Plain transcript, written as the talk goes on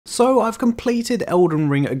So I've completed Elden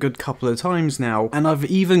Ring a good couple of times now, and I've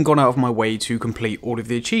even gone out of my way to complete all of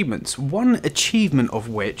the achievements. One achievement of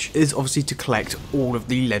which is obviously to collect all of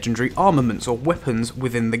the legendary armaments or weapons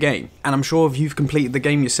within the game. And I'm sure if you've completed the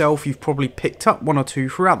game yourself, you've probably picked up one or two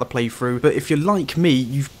throughout the playthrough, but if you're like me,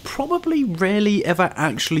 you've probably rarely ever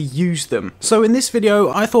actually used them. So in this video,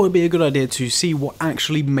 I thought it'd be a good idea to see what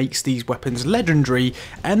actually makes these weapons legendary,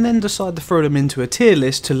 and then decide to throw them into a tier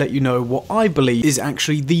list to let you know what I believe is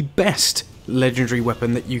actually the best legendary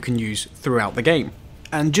weapon that you can use throughout the game.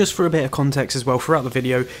 And just for a bit of context as well, throughout the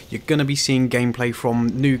video, you're going to be seeing gameplay from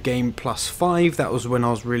New Game Plus 5. That was when I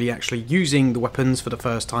was really actually using the weapons for the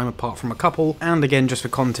first time, apart from a couple. And again, just for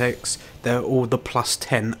context, they're all the plus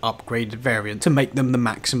 10 upgraded variant to make them the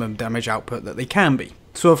maximum damage output that they can be.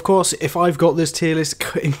 So of course, if I've got this tier list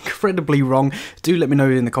incredibly wrong, do let me know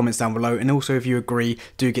in the comments down below, and also if you agree,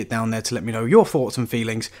 do get down there to let me know your thoughts and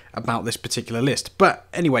feelings about this particular list. But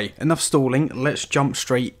anyway, enough stalling, let's jump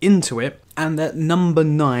straight into it. And at number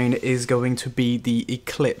 9 is going to be the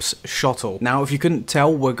Eclipse Shuttle. Now, if you couldn't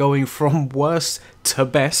tell, we're going from worst to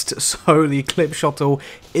best, so the Eclipse Shuttle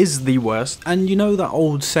is the worst. And you know that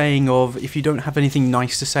old saying of, if you don't have anything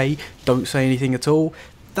nice to say, don't say anything at all?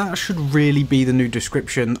 That should really be the new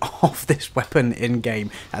description of this weapon in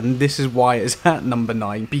game, and this is why it's at number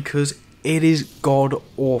 9, because it is god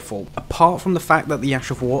awful. Apart from the fact that the Ash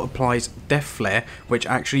of War applies Death Flare, which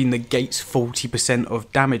actually negates 40% of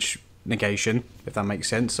damage negation, if that makes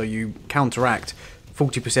sense, so you counteract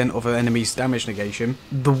 40% of an enemy's damage negation,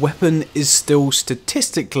 the weapon is still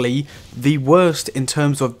statistically the worst in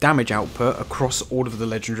terms of damage output across all of the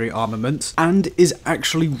legendary armaments, and is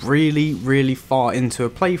actually really far into a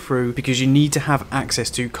playthrough because you need to have access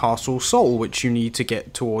to Castle Sol, which you need to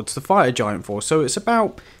get towards the Fire Giant for. So it's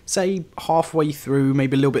about, say, halfway through,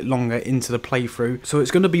 maybe a little bit longer into the playthrough. So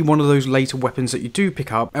it's going to be one of those later weapons that you do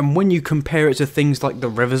pick up, and when you compare it to things like the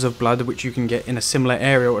Rivers of Blood, which you can get in a similar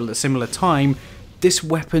area or at a similar time, this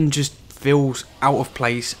weapon just feels out of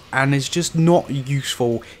place and is just not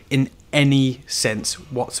useful in any sense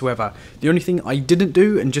whatsoever. The only thing I didn't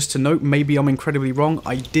do, and just to note, maybe I'm incredibly wrong,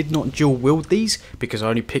 I did not dual wield these because I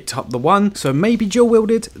only picked up the one. So maybe dual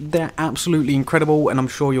wielded, they're absolutely incredible, and I'm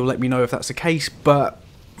sure you'll let me know if that's the case, but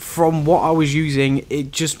from what I was using,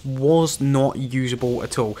 it just was not usable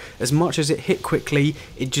at all. As much as it hit quickly,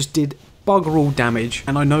 it just did bugger all damage,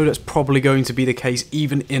 and I know that's probably going to be the case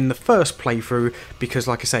even in the first playthrough because,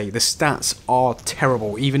 like I say, the stats are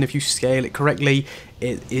terrible. Even if you scale it correctly,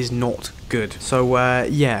 it is not good. So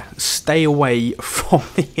yeah, stay away from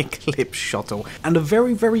the Eclipse Shuttle. And a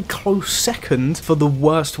very close second for the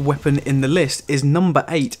worst weapon in the list is number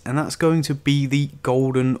 8, and that's going to be the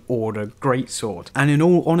Golden Order Greatsword. And in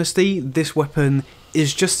all honesty, this weapon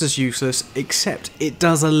is just as useless, except it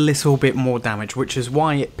does a little bit more damage, which is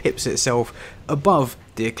why it pips itself above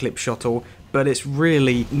the Eclipse Shuttle, but it's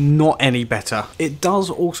really not any better. It does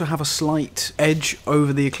also have a slight edge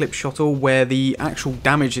over the Eclipse Shuttle, where the actual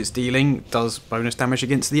damage it's dealing does bonus damage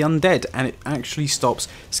against the undead, and it actually stops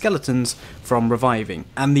skeletons from reviving.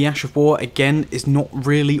 And the Ash of War, again, is not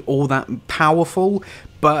really all that powerful,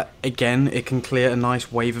 but again, it can clear a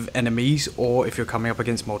nice wave of enemies, or if you're coming up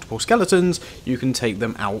against multiple skeletons, you can take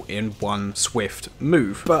them out in one swift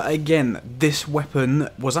move. But again, this weapon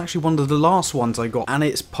was actually one of the last ones I got, and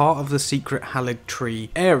it's part of the secret Halid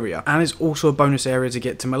Tree area, and it's also a bonus area to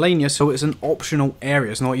get to Melania, so it's an optional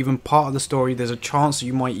area. It's not even part of the story. There's a chance that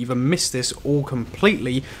you might even miss this all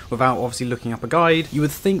completely without obviously looking up a guide. You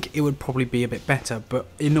would think it would probably be a bit better, but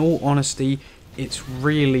in all honesty, it's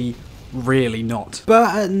really not.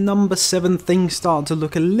 But at number 7, things start to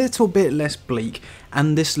look a little bit less bleak,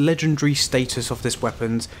 and this legendary status of this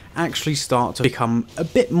weapons actually start to become a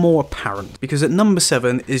bit more apparent, because at number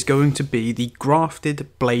 7 is going to be the Grafted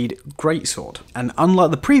Blade Greatsword. And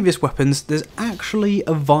unlike the previous weapons, there's actually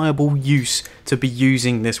a viable use to be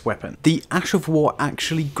using this weapon. The Ash of War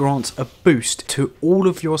actually grants a boost to all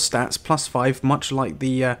of your stats +5, much like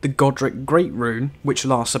the Godric Great Rune, which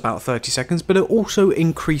lasts about 30 seconds, but it also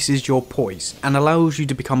increases your poise and allows you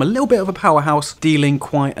to become a little bit of a powerhouse, dealing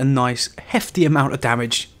quite a nice hefty amount of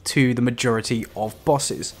damage to the majority of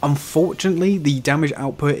bosses. Unfortunately, the damage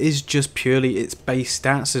output is just purely its base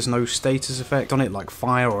stats. There's no status effect on it like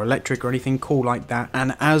fire or electric or anything cool like that,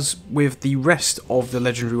 and as with the rest of the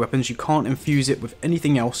legendary weapons, you can't infuse it with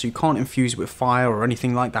anything else. You can't infuse it with fire or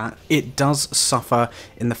anything like that. It does suffer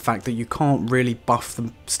in the fact that you can't really buff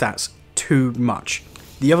the stats too much.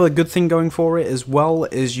 The other good thing going for it as well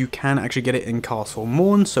is you can actually get it in Castle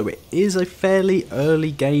Morn, so it is a fairly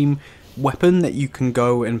early game weapon that you can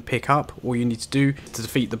go and pick up. All you need to do to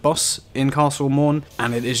defeat the boss in Castle Morn,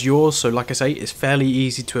 and it is yours. So like I say, it's fairly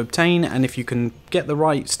easy to obtain, and if you can get the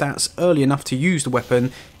right stats early enough to use the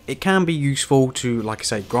weapon, it can be useful to, like I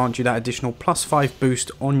say, grant you that additional +5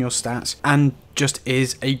 boost on your stats, and just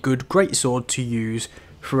is a good greatsword to use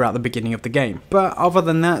throughout the beginning of the game. But other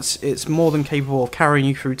than that, it's more than capable of carrying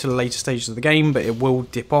you through to the later stages of the game, but it will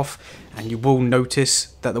dip off and you will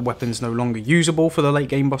notice that the weapon's no longer usable for the late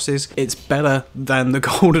game bosses. It's better than the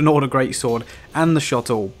Golden Order Greatsword and the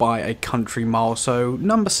Shuttle by a country mile, so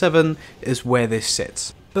number 7 is where this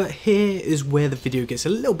sits. But here is where the video gets a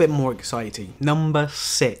little bit more exciting. Number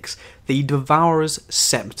 6, the Devourer's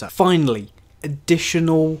Scepter. Finally,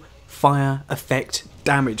 additional fire effect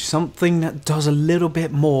damage, something that does a little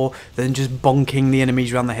bit more than just bonking the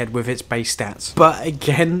enemies around the head with its base stats. But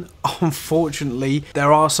again, unfortunately,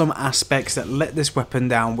 there are some aspects that let this weapon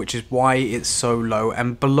down, which is why it's so low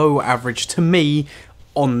and below average to me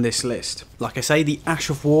on this list. Like I say, the Ash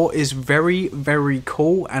of War is very, very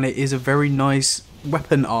cool, and it is a very nice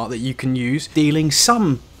weapon art that you can use, dealing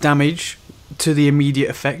some damage to the immediate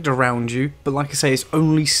effect around you, but like I say, it's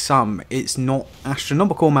only some. It's not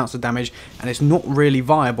astronomical amounts of damage, and it's not really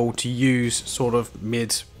viable to use sort of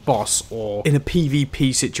mid boss or in a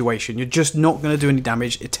PvP situation. You're just not going to do any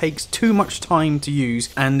damage. It takes too much time to use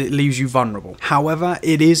and it leaves you vulnerable. However,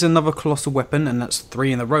 it is another colossal weapon, and that's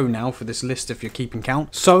 3 in a row now for this list if you're keeping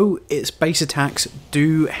count. So its base attacks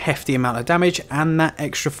do hefty amount of damage, and that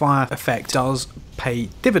extra fire effect does pay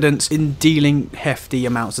dividends in dealing hefty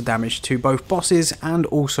amounts of damage to both bosses and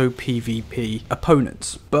also PvP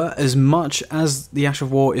opponents. But as much as the Ash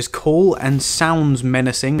of War is cool and sounds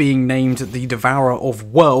menacing, being named the Devourer of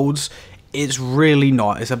Worlds, it's really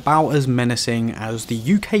not. It's about as menacing as the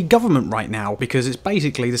UK government right now, because it's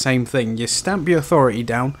basically the same thing. You stamp your authority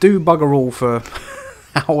down, do bugger all for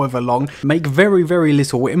however long, make very, very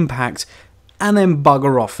little impact, and then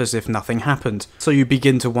bugger off as if nothing happened. So you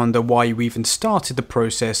begin to wonder why you even started the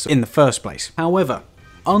process in the first place. However,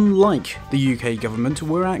 unlike the UK government,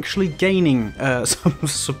 we're actually gaining some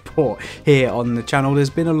support here on the channel.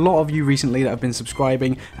 There's been a lot of you recently that have been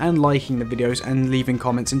subscribing and liking the videos and leaving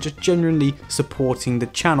comments and just generally supporting the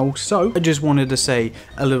channel. So I just wanted to say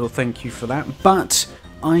a little thank you for that. But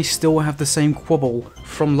I still have the same quibble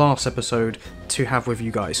from last episode to have with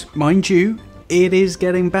you guys. Mind you, it is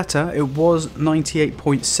getting better. It was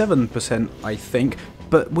 98.7%, I think,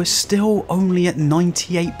 but we're still only at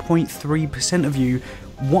 98.3% of you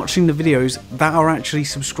watching the videos that are actually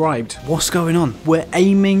subscribed. What's going on? We're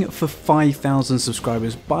aiming for 5,000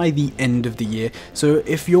 subscribers by the end of the year, so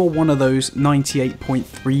if you're one of those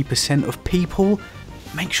 98.3% of people,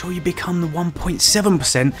 make sure you become the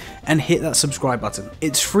 1.7% and hit that subscribe button.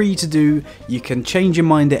 It's free to do, you can change your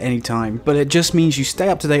mind at any time, but it just means you stay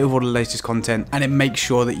up to date with all the latest content, and it makes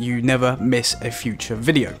sure that you never miss a future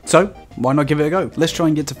video. So why not give it a go? Let's try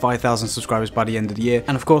and get to 5,000 subscribers by the end of the year,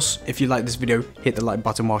 and of course, if you like this video, hit the like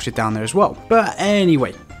button whilst you're down there as well. But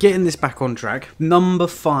anyway, getting this back on track, number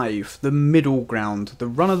 5, the middle ground, the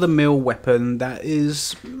run-of-the-mill weapon that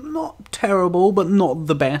is not terrible, but not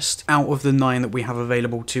the best out of the 9 that we have available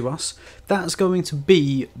to us. That's going to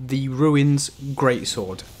be the Ruins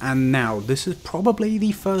Greatsword. And now, this is probably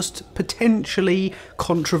the first potentially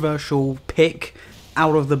controversial pick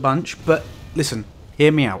out of the bunch, but listen,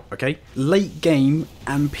 hear me out, okay? Late game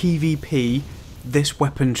and PvP, this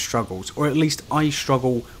weapon struggles, or at least I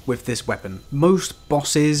struggle with this weapon. Most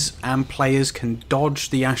bosses and players can dodge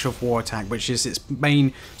the Ash of War attack, which is its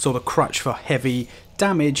main sort of crutch for heavy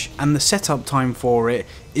damage, and the setup time for it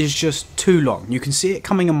is just too long. You can see it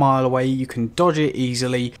coming a mile away, you can dodge it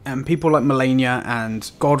easily, and people like Melania and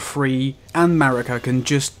Godfrey and Marika can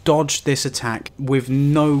just dodge this attack with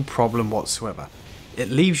no problem whatsoever. It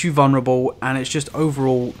leaves you vulnerable, and it's just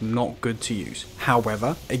overall not good to use.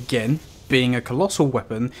 However, again, being a colossal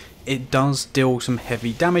weapon, it does deal some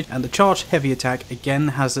heavy damage, and the charged heavy attack again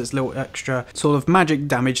has its little extra sort of magic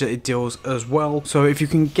damage that it deals as well. So if you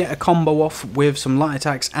can get a combo off with some light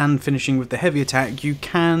attacks and finishing with the heavy attack, you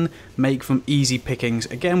can make some easy pickings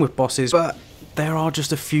again with bosses. But there are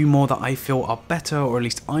just a few more that I feel are better, or at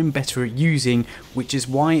least I'm better at using, which is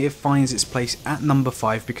why it finds its place at number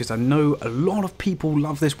 5, because I know a lot of people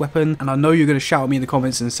love this weapon, and I know you're going to shout at me in the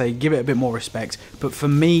comments and say give it a bit more respect, but for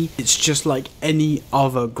me it's just like any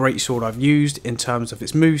other greatsword I've used in terms of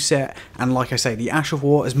its moveset. And like I say, the Ash of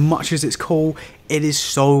War, as much as it's cool, it is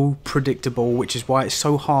so predictable, which is why it's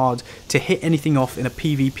so hard to hit anything off in a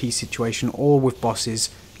PvP situation or with bosses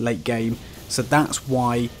late game. So that's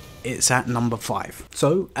why it's at number 5.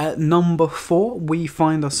 So at number 4 we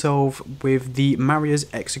find ourselves with the Maria's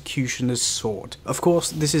Executioner's Sword. Of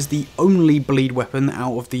course, this is the only bleed weapon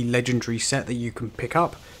out of the legendary set that you can pick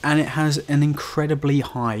up, and it has an incredibly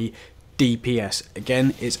high DPS.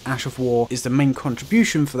 Again, its Ash of War is the main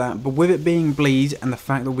contribution for that, but with it being bleed and the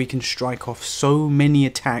fact that we can strike off so many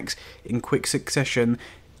attacks in quick succession,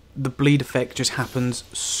 the bleed effect just happens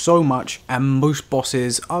so much, and most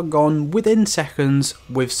bosses are gone within seconds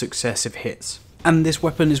with successive hits. And this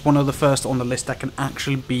weapon is one of the first on the list that can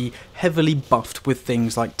actually be heavily buffed with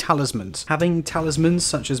things like talismans. Having talismans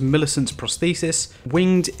such as Millicent's Prosthesis,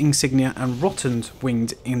 Winged Insignia and Rottened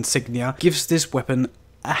Winged Insignia gives this weapon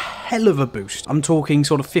a hell of a boost. I'm talking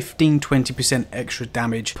sort of 15-20% extra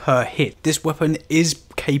damage per hit. This weapon is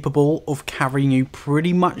capable of carrying you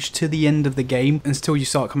pretty much to the end of the game until you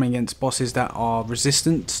start coming against bosses that are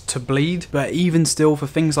resistant to bleed, but even still, for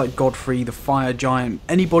things like Godfrey, the Fire Giant,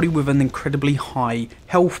 anybody with an incredibly high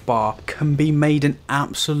health bar can be made an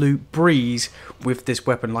absolute breeze with this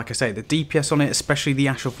weapon. Like I say, the DPS on it, especially the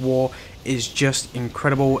Ash of War, is just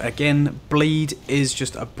incredible. Again, bleed is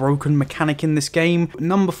just a broken mechanic in this game.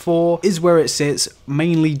 Number 4 is where it sits,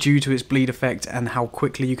 mainly due to its bleed effect and how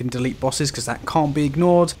quickly you can delete bosses, because that can't be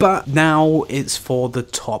ignored. But now it's for the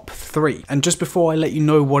top 3. And just before I let you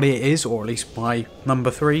know what it is, or at least my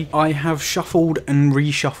number 3, I have shuffled and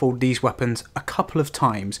reshuffled these weapons a couple of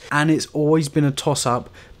times, and it's always been a toss-up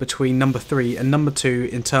between number 3 and number 2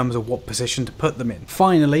 in terms of what position to put them in.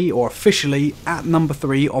 Finally, or officially, at number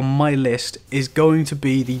 3 on my list is going to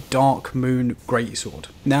be the Dark Moon Greatsword.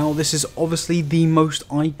 Now, this is obviously the most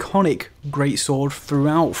iconic greatsword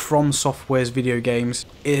throughout From Software's video games.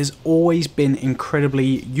 It has always been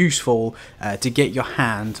incredibly useful to get your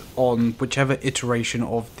hand on whichever iteration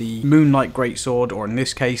of the Moonlight Greatsword, or in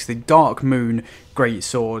this case the Dark Moon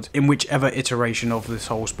Greatsword, in whichever iteration of the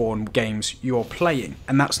Soulspawn games you're playing.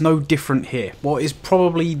 And that's no different here. What is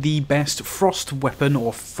probably the best frost weapon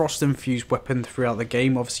or frost infused weapon throughout the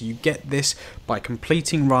game, obviously you get this by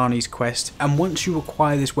completing Rani's quest, and once you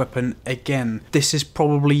acquire this weapon, again, this is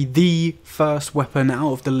probably the first weapon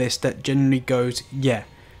out of the list that generally goes, yeah,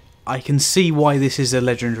 I can see why this is a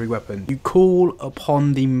legendary weapon. You call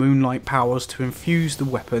upon the Moonlight powers to infuse the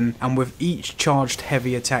weapon, and with each charged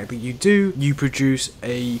heavy attack that you do, you produce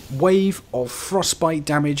a wave of frostbite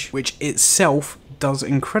damage, which itself does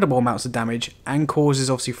incredible amounts of damage and causes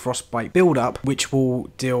obviously frostbite build-up, which will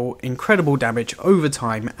deal incredible damage over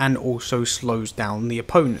time and also slows down the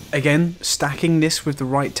opponent. Again, stacking this with the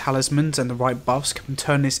right talismans and the right buffs can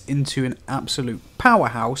turn this into an absolute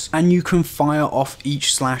powerhouse, and you can fire off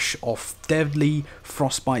each slash of deadly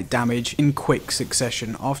frostbite damage in quick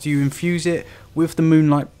succession. After you infuse it with the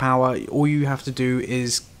Moonlight power, all you have to do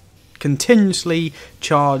is continuously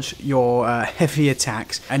charge your heavy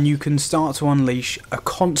attacks, and you can start to unleash a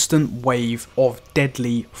constant wave of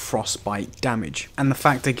deadly frostbite damage. And the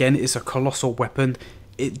fact, again, it's a colossal weapon,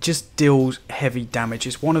 it just deals heavy damage.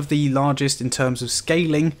 It's one of the largest in terms of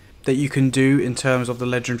scaling that you can do in terms of the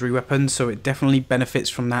legendary weapons, so it definitely benefits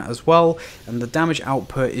from that as well, and the damage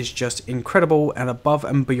output is just incredible and above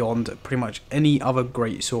and beyond pretty much any other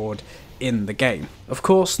greatsword in the game. Of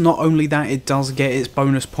course, not only that, it does get its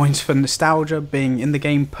bonus points for nostalgia being in the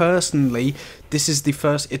game. Personally, this is the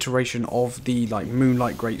first iteration of the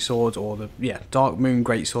Moonlight Greatsword, or the Dark Moon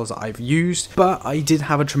Greatswords that I've used, but I did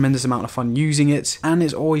have a tremendous amount of fun using it, and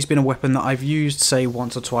it's always been a weapon that I've used, say,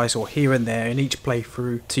 once or twice or here and there in each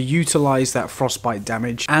playthrough to utilize that frostbite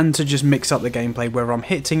damage and to just mix up the gameplay, whether I'm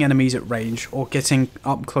hitting enemies at range or getting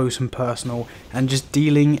up close and personal and just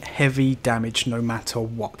dealing heavy damage no matter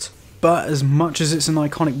what. But as much as it's an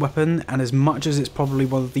iconic weapon, and as much as it's probably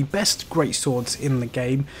one of the best greatswords in the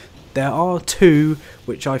game, there are two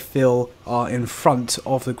which I feel are in front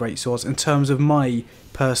of the greatswords in terms of my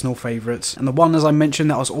personal favourites. And the one, as I mentioned,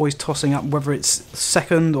 that I was always tossing up whether it's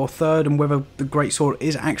second or third and whether the greatsword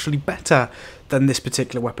is actually better than this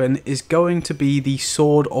particular weapon, is going to be the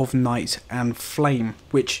Sword of Night and Flame,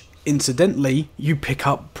 which incidentally you pick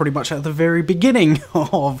up pretty much at the very beginning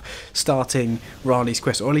of starting Rani's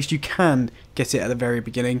quest, or at least you can get it at the very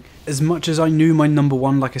beginning. As much as I knew my number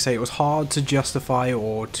one, like I say, it was hard to justify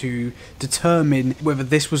or to determine whether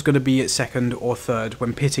this was going to be its second or third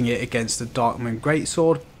when pitting it against the Dark Moon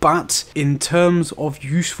Greatsword, but in terms of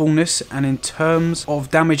usefulness and in terms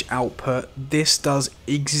of damage output, this does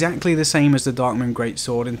exactly the same as the Dark Moon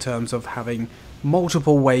Greatsword in terms of having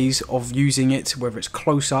multiple ways of using it, whether it's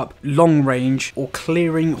close up, long range, or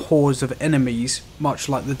clearing hordes of enemies, much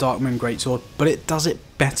like the Dark Moon Greatsword, but it does it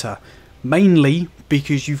better. Mainly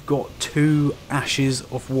because you've got 2 Ashes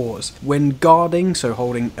of Wars. When guarding, so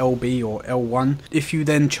holding LB or L1, if you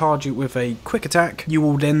then charge it with a quick attack, you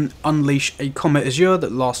will then unleash a Comet Azure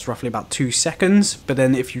that lasts roughly about 2 seconds, but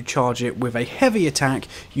then if you charge it with a heavy attack,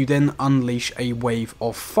 you then unleash a wave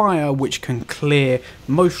of fire which can clear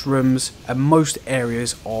most rooms and most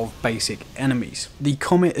areas of basic enemies. The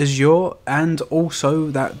Comet Azure and also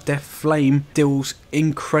that Death Flame deals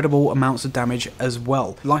incredible amounts of damage as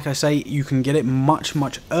well. Like I say, you can get it much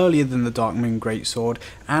earlier than the Dark Moon Greatsword,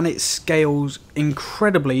 and it scales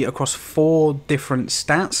incredibly across 4 different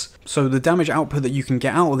stats. So the damage output that you can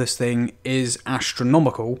get out of this thing is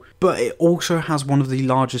astronomical, but it also has one of the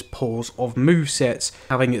largest pools of movesets,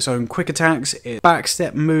 having its own quick attacks, its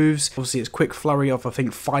backstep moves, obviously its quick flurry of I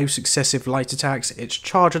think 5 successive light attacks, its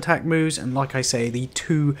charge attack moves, and like I say, the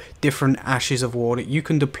 2 different Ashes of War that you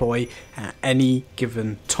can deploy at any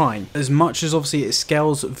given time. As much as obviously it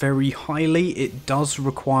scales very highly, it does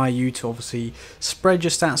require you to obviously spread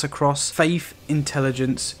your stats across faith,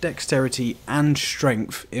 intelligence, dexterity and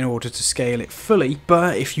strength in order to scale it fully,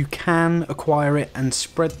 but if you can acquire it and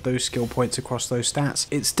spread those skill points across those stats,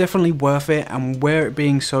 it's definitely worth it. And where it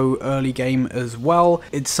being so early game as well,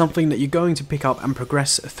 it's something that you're going to pick up and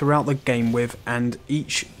progress throughout the game with, and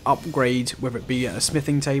each upgrade, whether it be at a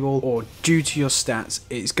smithing table or due to your stats,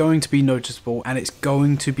 it's going to be noticeable and it's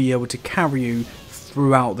going to be able to carry you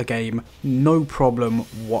throughout the game, no problem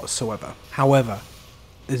whatsoever. However,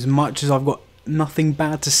 as much as I've got nothing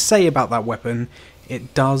bad to say about that weapon,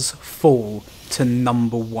 it does fall to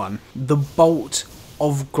number 1. The Bolt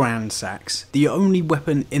of Grandsax, the only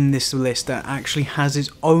weapon in this list that actually has its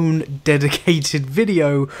own dedicated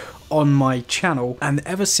video on my channel, and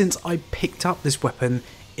ever since I picked up this weapon,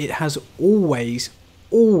 it has always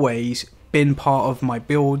been part of my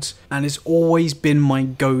builds, and it's always been my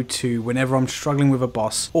go-to whenever I'm struggling with a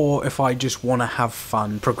boss or if I just want to have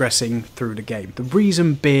fun progressing through the game. The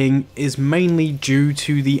reason being is mainly due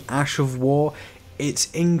to the Ash of War. It's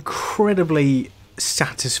incredibly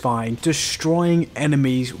satisfying destroying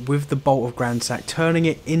enemies with the Bolt of Grandsack, turning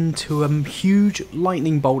it into a huge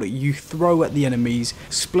lightning bolt that you throw at the enemies,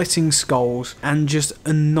 splitting skulls and just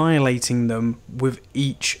annihilating them with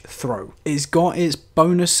each throw. It's got its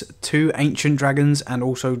bonus to ancient dragons and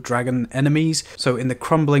also dragon enemies, so in the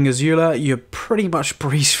Crumbling Azula you pretty much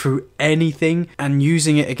breeze through anything, and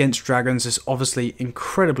using it against dragons is obviously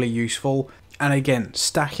incredibly useful. And again,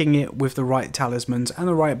 stacking it with the right talismans and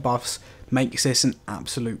the right buffs makes this an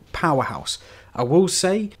absolute powerhouse. I will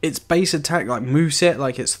say, its base attack like moveset,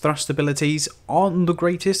 like its thrust abilities, aren't the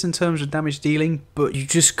greatest in terms of damage dealing, but you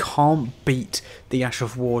just can't beat the Ash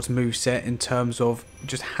of War's moveset in terms of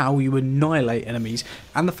just how you annihilate enemies,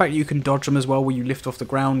 and the fact that you can dodge them as well. Where you lift off the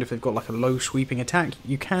ground, if they've got like a low sweeping attack,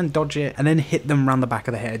 you can dodge it and then hit them around the back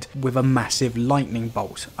of the head with a massive lightning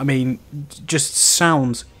bolt. I mean, just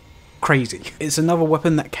sounds crazy. It's another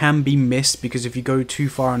weapon that can be missed because if you go too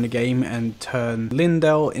far in the game and turn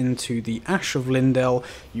Lindell into the Ash of Lindell,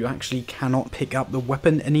 you actually cannot pick up the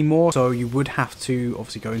weapon anymore, so you would have to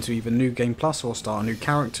obviously go into either New Game Plus or start a new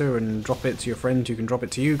character and drop it to your friend who can drop it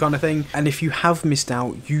to you, kind of thing. And if you have missed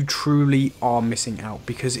out, you truly are missing out,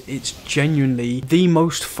 because it's genuinely the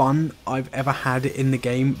most fun I've ever had in the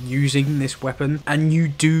game using this weapon, and you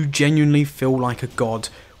do genuinely feel like a god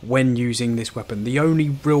when using this weapon. The only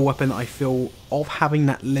real weapon I feel of having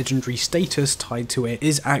that legendary status tied to it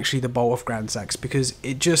is actually the Bolt of Grandsax, because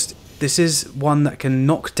this is one that can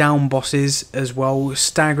knock down bosses as well,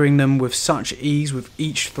 staggering them with such ease with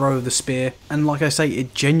each throw of the spear. And like I say,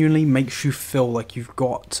 it genuinely makes you feel like you've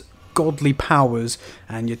got godly powers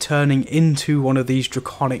and you're turning into one of these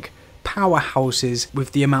draconic powerhouses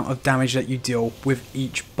with the amount of damage that you deal with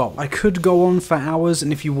each bolt. I could go on for hours,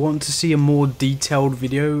 and if you want to see a more detailed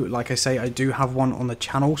video, like I say, I do have one on the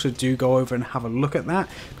channel, so do go over and have a look at that,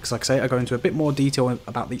 because like I say, I go into a bit more detail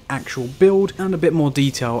about the actual build and a bit more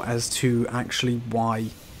detail as to actually why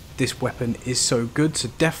this weapon is so good, so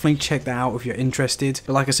definitely check that out if you're interested.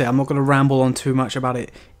 But like I say, I'm not going to ramble on too much about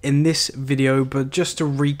it in this video, but just to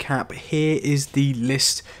recap, here is the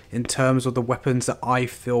list in terms of the weapons that I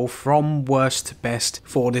feel from worst to best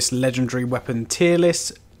for this legendary weapon tier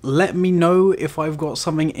list. Let me know if I've got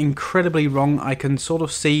something incredibly wrong. I can sort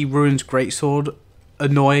of see Ruin's Greatsword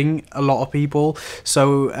annoying a lot of people.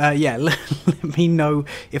 So yeah, let me know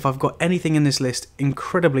if I've got anything in this list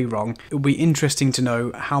incredibly wrong. It will be interesting to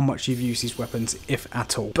know how much you've used these weapons, if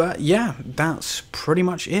at all. But yeah, that's pretty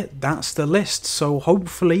much it. That's the list. So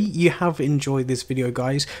hopefully you have enjoyed this video,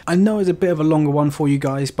 guys. I know it's a bit of a longer one for you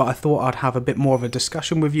guys, but I thought I'd have a bit more of a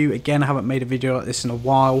discussion with you. Again, I haven't made a video like this in a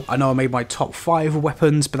while. I know I made my top 5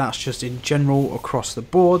 weapons, but that's just in general across the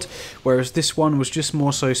board, whereas this one was just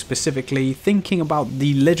more so specifically thinking about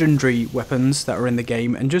the legendary weapons that are in the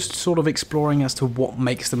game and just sort of exploring as to what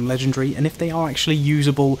makes them legendary and if they are actually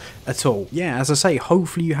usable at all. Yeah, as I say,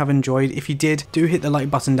 hopefully you have enjoyed. If you did, do hit the like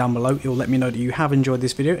button down below. It will let me know that you have enjoyed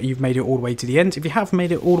this video and you've made it all the way to the end. If you have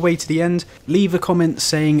made it all the way to the end, leave a comment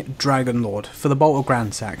saying Dragon Lord for the Bolt of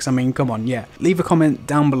Grand Axe. I mean, come on, yeah. Leave a comment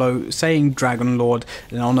down below saying Dragon Lord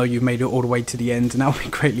and I'll know you've made it all the way to the end, and that would be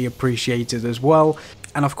greatly appreciated as well.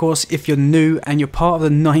 And of course, if you're new and you're part of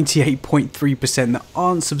the 98.3% that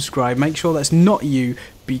aren't subscribed, make sure that's not you.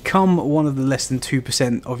 Become one of the less than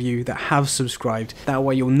 2% of you that have subscribed. That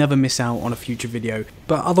way you'll never miss out on a future video.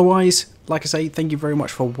 But otherwise, like I say, thank you very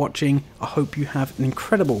much for watching. I hope you have an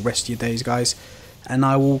incredible rest of your days, guys. And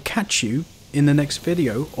I will catch you in the next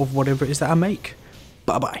video of whatever it is that I make.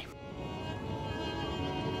 Bye bye.